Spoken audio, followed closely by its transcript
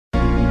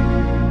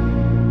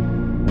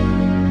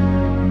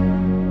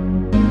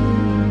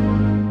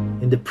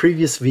the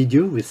previous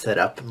video we set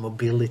up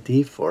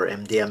mobility for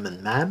MDM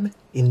and MAM.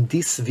 In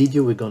this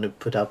video we're going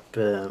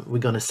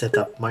to set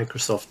up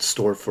Microsoft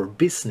Store for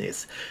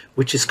Business,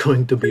 which is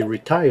going to be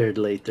retired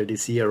later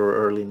this year or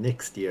early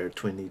next year,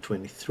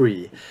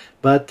 2023.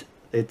 But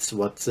it's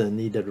what's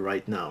needed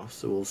right now,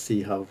 so we'll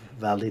see how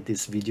valid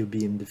this video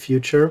be in the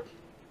future.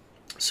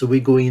 So we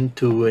go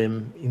into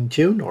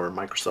Intune, or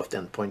Microsoft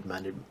Endpoint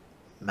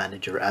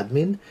Manager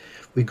Admin.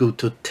 We go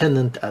to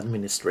Tenant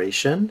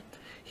Administration.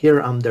 Here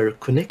under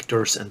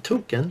Connectors and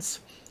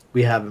Tokens,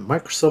 we have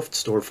Microsoft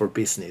Store for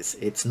Business.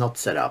 It's not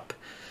set up.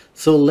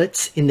 So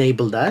let's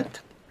enable that.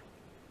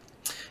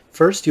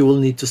 First, you will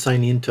need to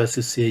sign in to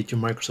associate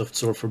your Microsoft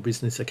Store for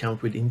Business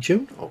account with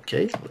Intune.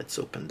 Okay, let's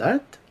open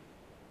that.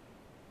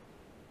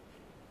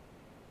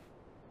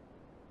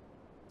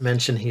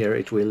 Mention here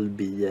it will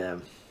be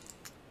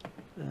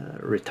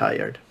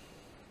retired.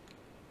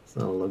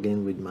 So I'll log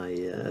in with my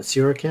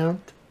Azure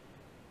account.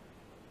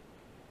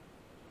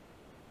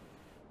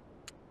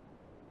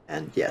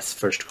 And yes,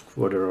 first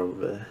quarter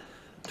of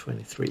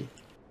 23.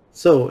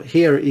 So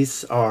here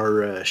is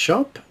our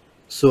shop.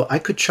 So I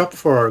could shop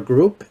for our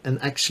group,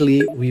 and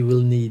actually we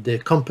will need the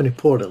company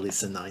portal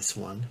is a nice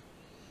one.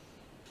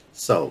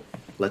 So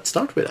let's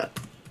start with that.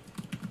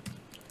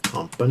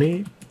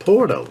 Company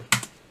portal.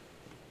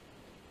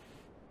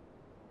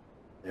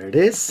 There it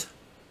is.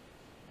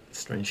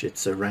 Strange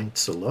it's ranked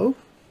so low.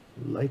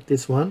 Like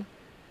this one.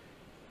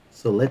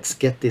 So let's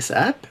get this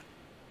app.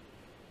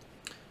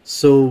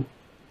 So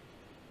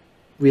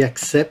we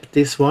accept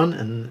this one,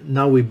 and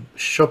now we're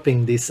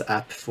shopping this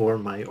app for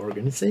my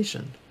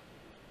organization.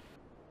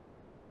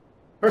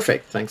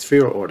 Perfect, thanks for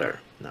your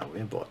order. Now we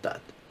have bought that.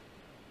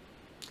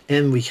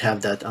 And we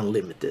have that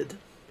unlimited.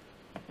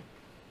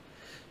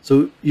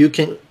 So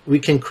we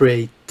can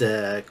create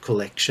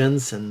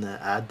collections and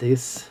add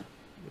this.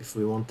 If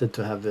we wanted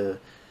to have a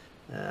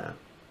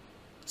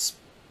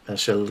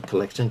special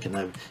collection, can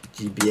have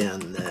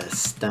GBN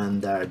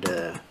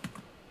standard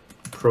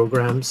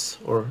programs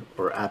or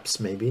apps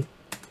maybe.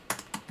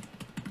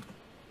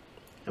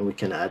 And we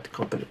can add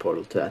company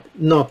portal to that.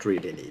 Not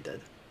really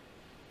needed.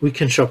 We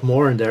can shop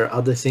more, and there are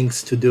other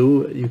things to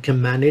do. You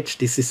can manage.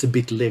 This is a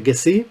bit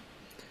legacy,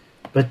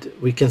 but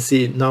we can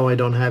see now I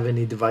don't have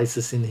any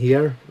devices in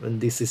here,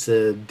 and this is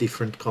a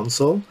different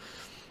console.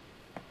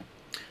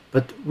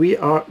 But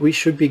we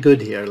should be good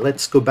here.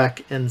 Let's go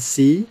back and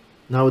see.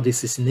 Now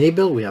this is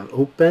enabled. We have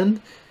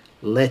opened.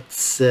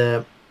 Let's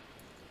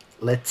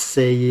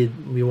say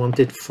we want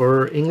it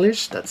for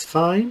English. That's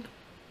fine.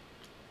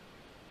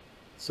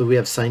 So we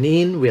have signed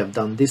in, we have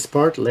done this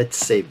part. Let's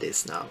save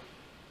this now.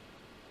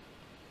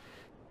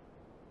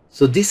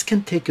 So this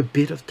can take a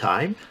bit of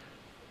time.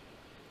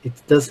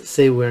 It does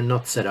say we're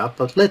not set up,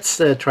 but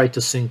let's try to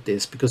sync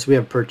this because we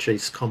have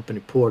purchased company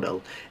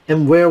portal.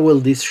 And where will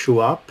this show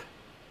up?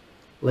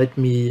 Let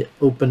me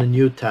open a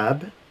new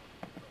tab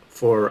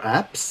for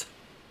apps.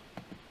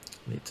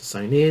 Need to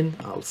sign in.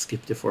 I'll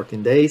skip the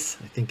 14 days.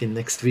 I think in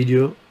next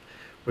video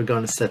we're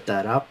going to set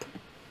that up.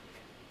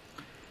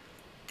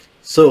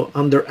 So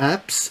under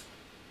apps,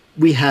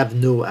 we have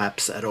no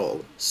apps at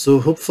all. So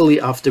hopefully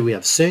after we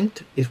have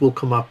synced, it will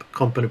come up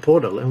company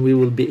portal and we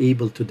will be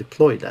able to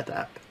deploy that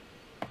app.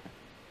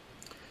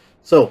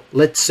 So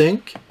let's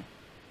sync.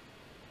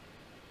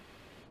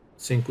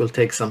 Sync will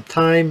take some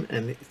time,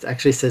 and it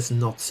actually says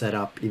not set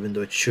up even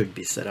though it should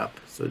be set up.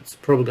 So it's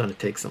probably going to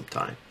take some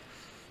time.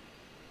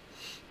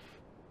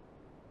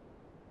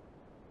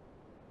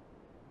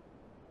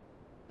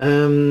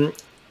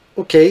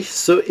 Okay,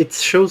 so it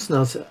shows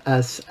now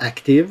as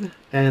active,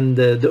 and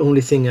the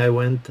only thing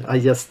I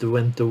just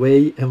went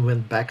away and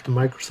went back to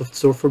Microsoft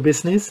Store for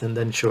Business and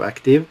then show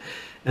active,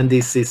 and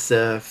this is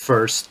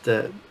first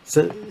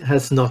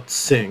has not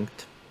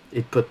synced.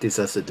 It put this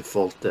as a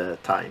default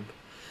time.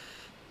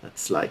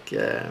 That's like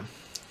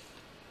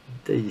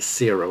day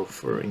 0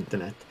 for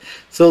internet.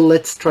 So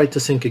let's try to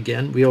sync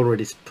again. We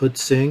already put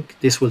sync.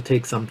 This will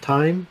take some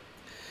time,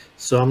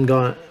 so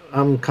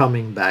I'm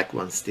coming back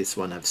once this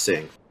one have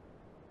synced.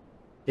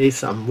 Okay,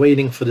 so I'm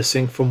waiting for the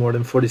sync for more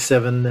than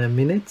 47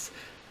 minutes,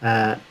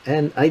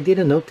 and I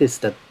didn't notice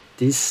that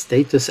this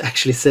status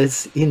actually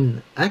says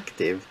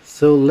inactive.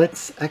 So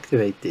let's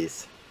activate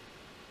this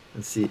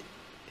and see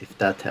if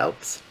that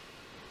helps.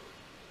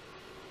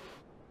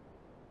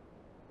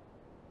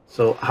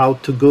 So how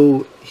to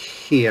go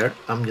here,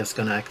 I'm just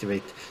gonna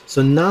activate.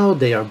 So now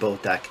they are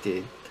both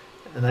active,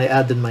 and I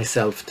added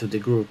myself to the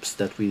groups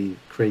that we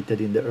created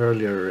in the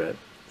earlier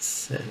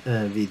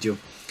video.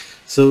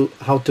 So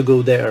how to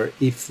go there?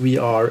 If we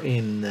are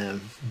in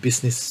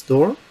Business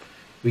Store,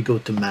 we go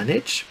to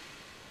Manage,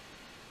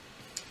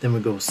 then we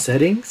go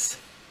Settings,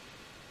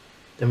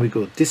 then we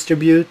go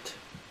Distribute,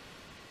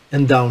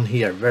 and down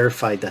here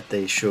verify that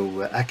they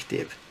show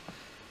active.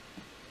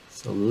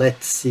 So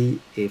let's see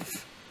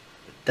if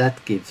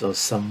that gives us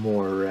some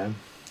more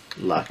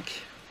luck.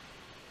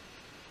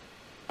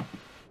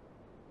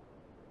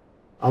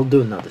 I'll do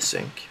another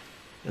sync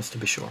just to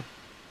be sure.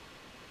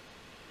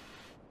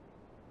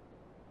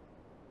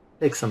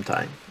 Take some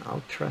time.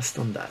 I'll trust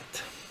on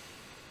that.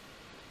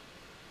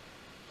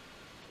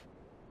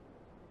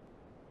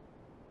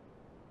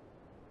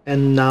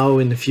 And now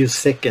in a few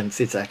seconds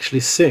it's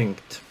actually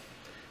synced.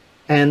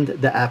 And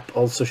the app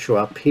also show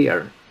up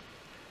here.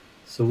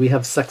 So we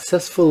have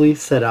successfully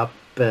set up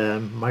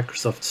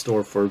Microsoft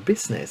Store for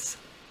Business.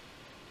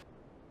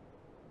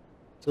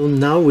 So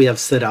now we have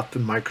set up a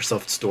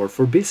Microsoft Store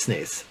for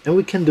Business, and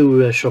we can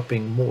do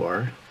shopping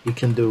more. We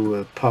can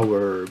do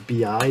Power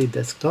BI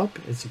desktop,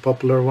 it's a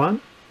popular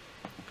one.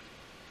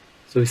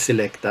 So we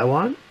select that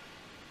one,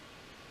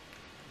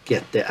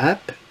 get the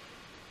app,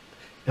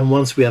 and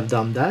once we have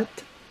done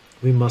that,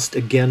 we must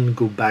again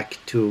go back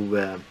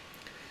to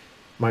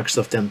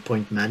Microsoft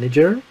Endpoint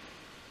Manager,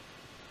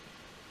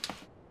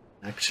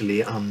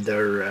 actually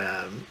under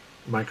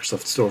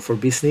Microsoft Store for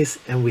Business,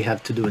 and we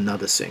have to do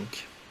another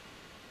sync.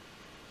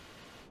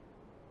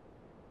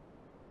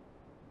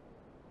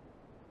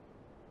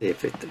 See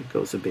if it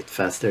goes a bit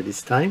faster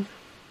this time.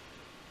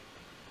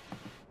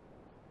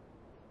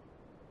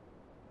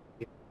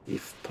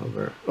 If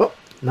Power, oh,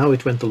 now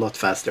it went a lot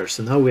faster.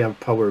 So now we have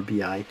Power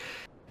BI.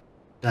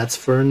 That's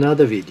for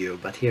another video,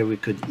 but here we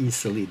could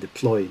easily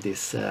deploy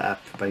this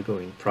app by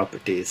going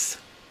properties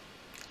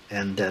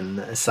and then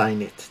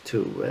assign it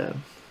to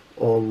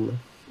all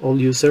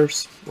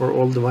users or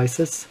all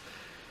devices.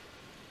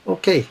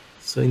 Okay,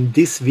 so in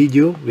this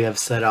video we have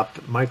set up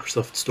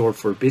Microsoft Store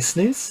for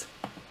Business.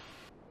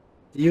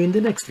 See you in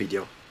the next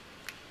video.